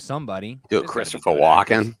 I don't know, somebody. Dude, Christopher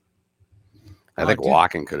Walken. I think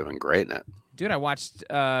Walken could have been great in it. Dude, I watched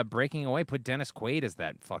Breaking Away. Put Dennis Quaid as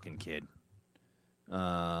that fucking kid.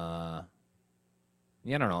 Yeah,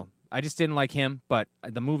 I don't know. I just didn't like him, but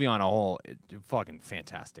the movie on a whole, fucking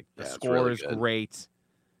fantastic. The score is great.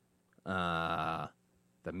 The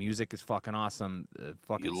music is fucking awesome.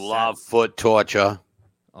 You love foot torture.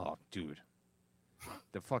 Oh, dude.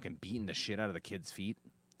 They're fucking beating the shit out of the kids' feet.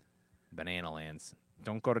 Banana Lands.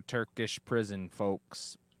 Don't go to Turkish prison,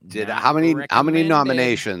 folks. How many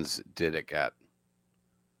nominations did it get?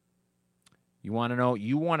 You want to know?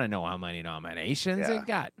 You want to know how many nominations it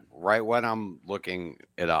got? Right when I'm looking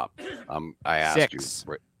it up, I asked you.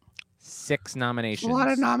 6 nominations. A lot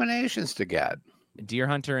of nominations to get. Deer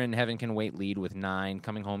Hunter and Heaven Can Wait lead with 9.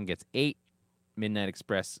 Coming Home gets 8. Midnight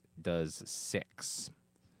Express does 6.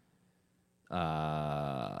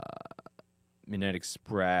 Midnight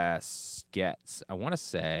Express gets, I want to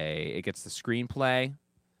say, it gets the screenplay,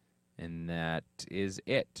 and that is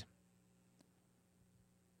it.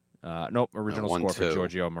 Nope, original score for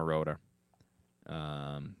Giorgio Moroder.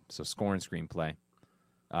 So score and screenplay.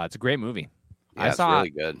 It's a great movie. Yeah, it's really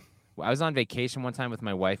good. I was on vacation one time with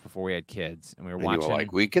my wife before we had kids, and we were watching. You were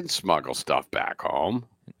like, we can smuggle stuff back home.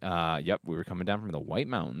 Yep, we were coming down from the White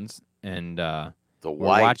Mountains, and that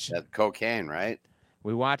cocaine, right?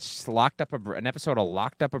 We watched an episode of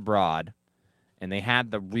Locked Up Abroad, and they had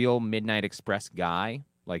the real Midnight Express guy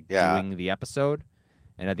doing the episode.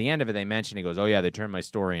 And at the end of it, they mentioned, he goes, "Oh yeah, they turned my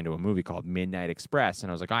story into a movie called Midnight Express."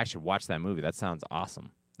 And I was like, I should watch that movie. That sounds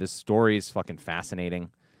awesome. This story is fucking fascinating.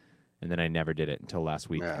 And then I never did it until last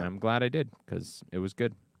week, and I'm glad I did because it was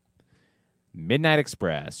good. Midnight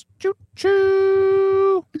Express, choo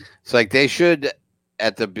choo. It's like they should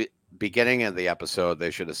at the beginning of the episode, they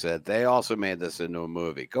should have said they also made this into a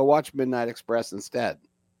movie. Go watch Midnight Express instead.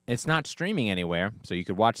 It's not streaming anywhere, so you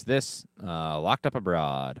could watch this. Locked Up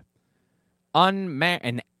Abroad.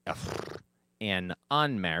 An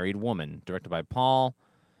unmarried woman, directed by Paul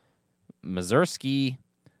Mazursky.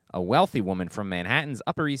 A wealthy woman from Manhattan's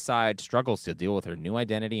Upper East Side struggles to deal with her new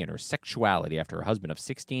identity and her sexuality after her husband of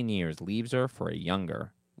 16 years leaves her for a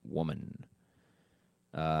younger woman.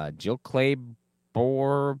 Jill Clayborg.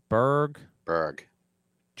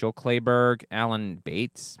 Joe Clayburgh, Alan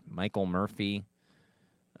Bates, Michael Murphy.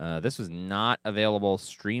 This was not available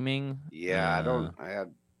streaming. Yeah,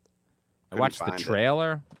 I watched the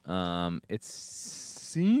trailer. It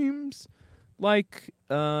seems like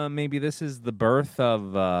maybe this is the birth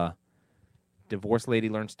of Divorced Lady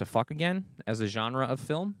Learns to Fuck Again as a genre of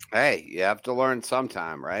film. Hey, you have to learn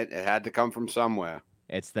sometime, right? It had to come from somewhere.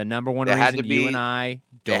 It's the number one reason you and I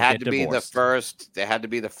don't get divorced. They had to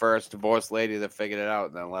be the first divorced lady that figured it out,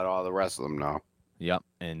 and then let all the rest of them know. Yep,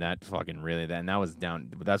 and that fucking really and that was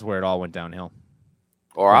down. That's where it all went downhill,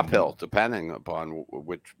 or uphill, depending upon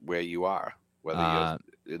where you are, whether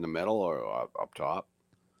you're in the middle or up top.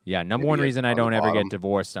 Yeah, number one reason I don't ever get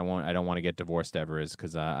divorced. I don't want to get divorced ever is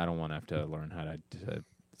because I don't want to have to learn how to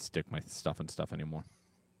stick my stuff and stuff anymore.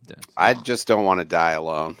 I just don't want to die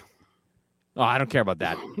alone. Oh, I don't care about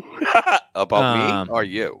that. About me or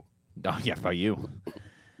you? Oh, yeah, about you.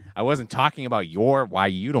 I wasn't talking about why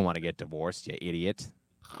you don't want to get divorced, you idiot.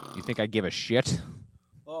 You think I give a shit?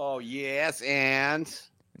 Oh, yes, and...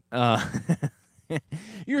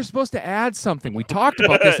 You're supposed to add something. We talked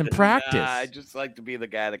about this in practice. I just like to be the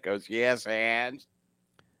guy that goes, yes, and...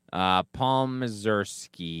 Paul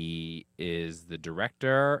Mazursky is the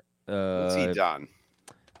director. What's he done?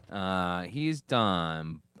 He's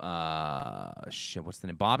done... what's the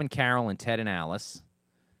name? Bob and Carol and Ted and Alice.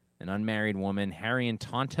 An Unmarried Woman. Harry and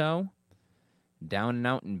Tonto. Down and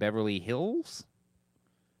Out in Beverly Hills.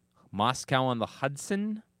 Moscow on the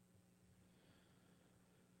Hudson.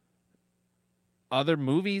 Other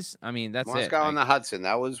movies? I mean, that's Moscow on the Hudson.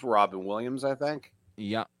 That was Robin Williams, I think.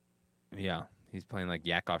 Yeah. Yeah. He's playing like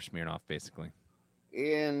Yakov Smirnoff, basically.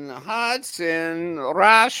 In Hudson,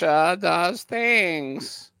 Russia does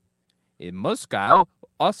things. In Moscow,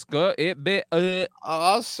 Oscar, it be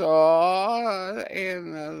also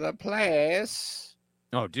in the place.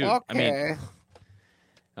 Oh, dude. Okay. I mean,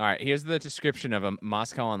 all right. Here's the description of a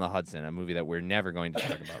Moscow on the Hudson, a movie that we're never going to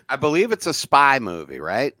talk about. I believe it's a spy movie,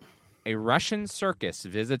 right? A Russian circus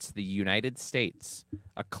visits the United States.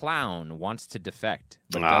 A clown wants to defect,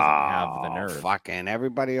 but doesn't have the nerve. Fucking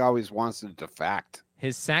everybody always wants to defect.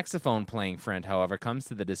 His saxophone-playing friend, however, comes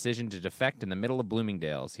to the decision to defect in the middle of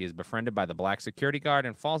Bloomingdale's. He is befriended by the black security guard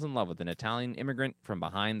and falls in love with an Italian immigrant from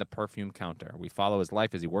behind the perfume counter. We follow his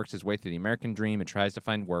life as he works his way through the American dream and tries to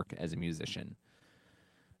find work as a musician.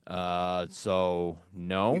 So,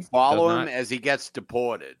 no. We follow him as he gets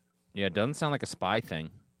deported. Yeah, it doesn't sound like a spy thing.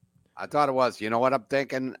 I thought it was. You know what I'm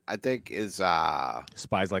thinking? I think is...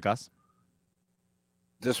 Spies Like Us?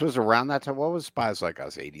 This was around that time. What was Spies Like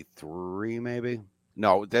Us? 83, maybe?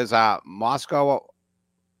 No, there's Moscow,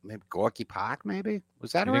 maybe Gorky Park, maybe?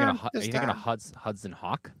 Was that around Are you thinking of Hudson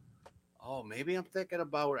Hawk? Oh, maybe I'm thinking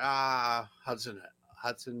about Hudson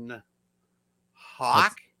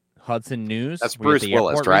Hawk? Hudson News? That's Bruce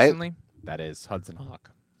Willis, right? Recently? That is Hudson Hawk.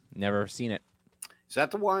 Never seen it. Is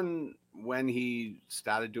that the one when he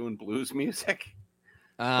started doing blues music?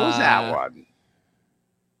 What was that one?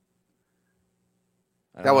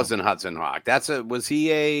 That wasn't Hudson Hawk. Was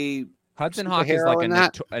he a... Hudson Hawk is like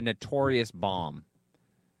a notorious bomb.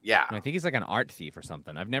 Yeah. I think he's like an art thief or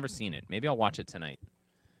something. I've never seen it. Maybe I'll watch it tonight.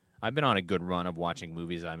 I've been on a good run of watching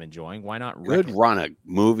movies I'm enjoying. Why not? Good run of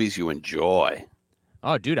movies you enjoy.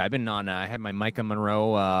 Oh, dude, I've been on. I had my Micah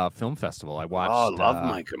Monroe film festival. I watched. Oh, I love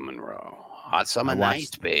Micah Monroe. Hot Summer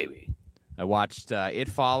Nights, baby. I watched It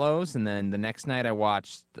Follows, and then the next night I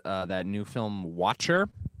watched that new film Watcher.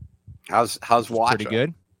 How's Watcher? Pretty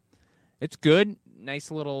good. It's good.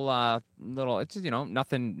 Nice little. It's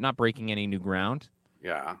nothing. Not breaking any new ground.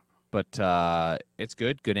 Yeah. But it's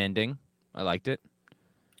good. Good ending. I liked it.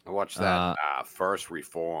 I watched that First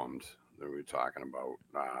Reformed that we were talking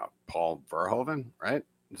about. Paul Verhoeven, right?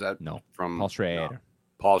 Is that from Paul Schrader? No.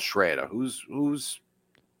 Paul Schrader. Who's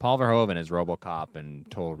Paul Verhoeven is RoboCop and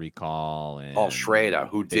Total Recall. And Paul Schrader,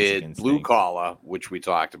 who did Blue Collar, which we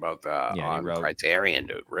talked about on Criterion,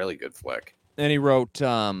 dude. Really good flick. And he wrote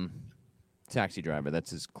Taxi Driver. That's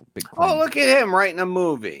his big claim. Oh, look at him writing a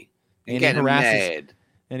movie and getting made.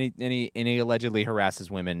 And he allegedly harasses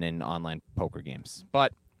women in online poker games.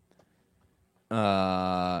 But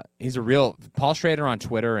he's a real Paul Schrader on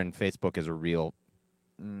Twitter and Facebook is a real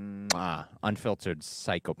unfiltered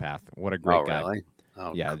psychopath. What a great guy. Really?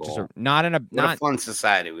 Oh, yeah, cool. just not a fun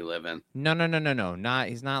society we live in. No.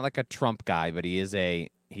 He's not like a Trump guy, but he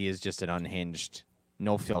is just an unhinged,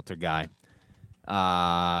 no filter guy.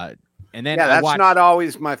 And then that's not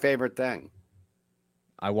always my favorite thing.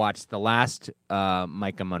 I watched the last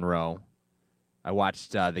Micah Monroe. I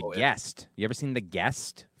watched The Guest. You ever seen The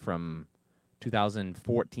Guest from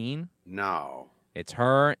 2014? No. It's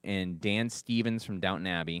her and Dan Stevens from Downton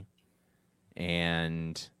Abbey.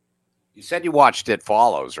 And you said you watched It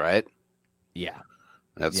Follows, right? Yeah.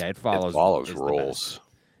 It Follows rules.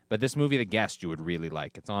 But this movie, The Guest, you would really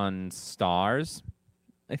like. It's on Stars,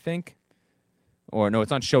 I think. Or no,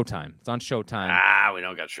 it's on Showtime. It's on Showtime. We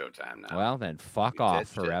don't got Showtime now. Well, then fuck off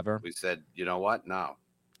forever. We said, you know what? No.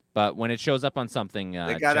 But when it shows up on something, they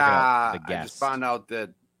got, check it out. The Guest. I just found out that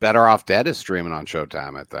Better Off Dead is streaming on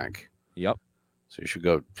Showtime, I think. Yep. So you should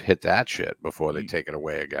go hit that shit before they take it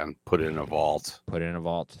away again. Put it in a vault.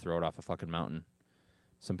 Throw it off a fucking mountain.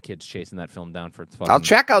 Some kids chasing that film down for its fucking. I'll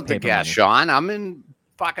check out The Guest, Sean. I'm in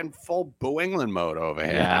fucking full Boo England mode over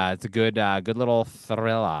here. Yeah, it's a good little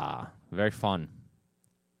thriller. Very fun.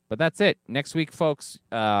 But that's it. Next week, folks,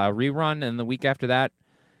 rerun, and the week after that,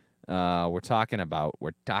 we're talking about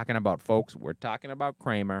folks. We're talking about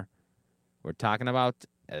Kramer. We're talking about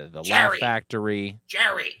the Laugh Factory.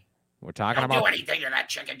 Jerry. We're talking about. Don't do anything to that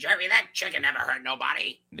chicken, Jerry. That chicken never hurt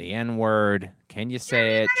nobody. The N-word. Can you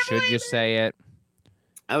say it? Should you say it?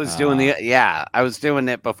 I was doing I was doing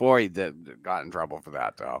it before he got in trouble for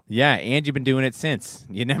that, though. Yeah, and you've been doing it since.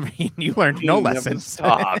 You learned no lessons.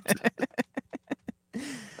 Stopped.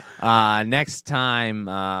 Next time,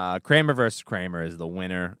 Kramer versus Kramer is the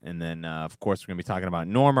winner, and then of course we're gonna be talking about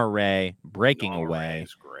Norma Rae, Breaking Away.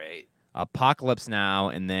 Ray's great. Apocalypse Now,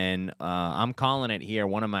 and then I'm calling it here,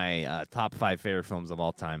 one of my top 5 favorite films of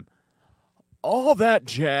all time. All That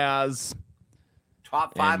Jazz.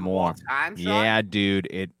 Top 5 more time. Yeah,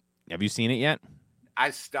 dude. Have you seen it yet?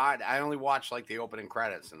 I only watched like the opening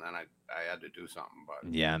credits, and then I had to do something.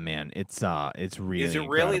 But yeah, man, it's really. Is it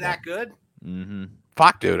really that good? Mm-hmm.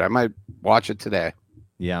 Fuck, dude, I might watch it today.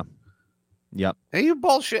 Yeah. Yep. Hey, you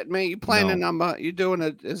bullshitting me? You playing a number? You doing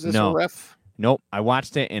it? Is this a riff? Nope. I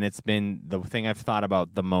watched it, and it's been the thing I've thought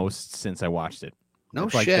about the most since I watched it. No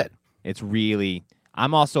shit. It's really.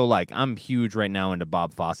 I'm also I'm huge right now into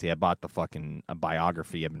Bob Fosse. I bought the fucking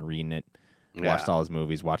biography. I've been reading it. Watched all his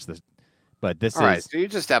movies. Watched this. But this all right, so you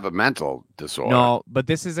just have a mental disorder. No, but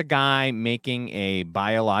this is a guy making a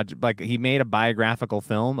he made a biographical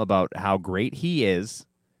film about how great he is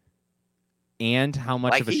and how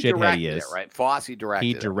much of a shithead he is. Right? Fosse directed it.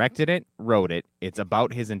 He directed it, wrote it. It's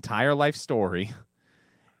about his entire life story.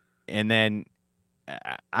 And then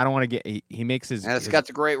I don't want to get he makes his. And it's got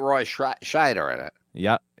the great Roy Scheider in it.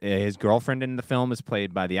 Yeah, his girlfriend in the film is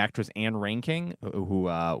played by the actress Anne Reinking, who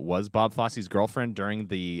was Bob Fosse's girlfriend during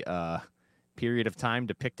the period of time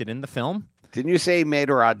depicted in the film. Didn't you say he made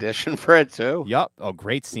her audition for it too? Yep. Oh,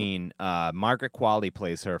 great scene. Margaret Qualley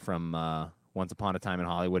plays her from Once Upon a Time in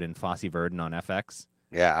Hollywood in Fosse Verdon on FX.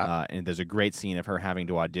 Yeah. And there's a great scene of her having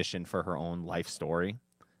to audition for her own life story.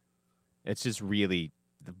 It's just really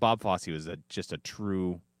Bob Fosse was just a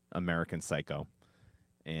true American psycho,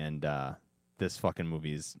 and this fucking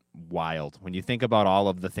movie is wild. When you think about all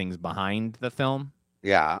of the things behind the film,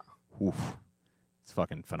 yeah, it's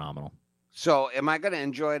fucking phenomenal. So, am I going to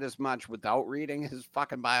enjoy it as much without reading his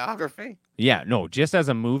fucking biography? Yeah, no, just as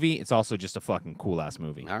a movie, it's also just a fucking cool ass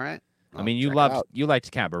movie. All right. I mean, you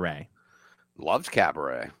liked Cabaret. Loved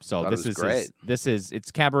Cabaret. So this is great.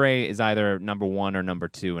 It's Cabaret is either number 1 or number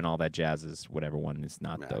 2, and All That Jazz is whatever one is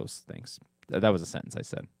not those things. That was a sentence I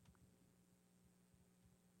said.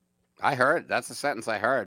 I heard. That's a sentence I heard.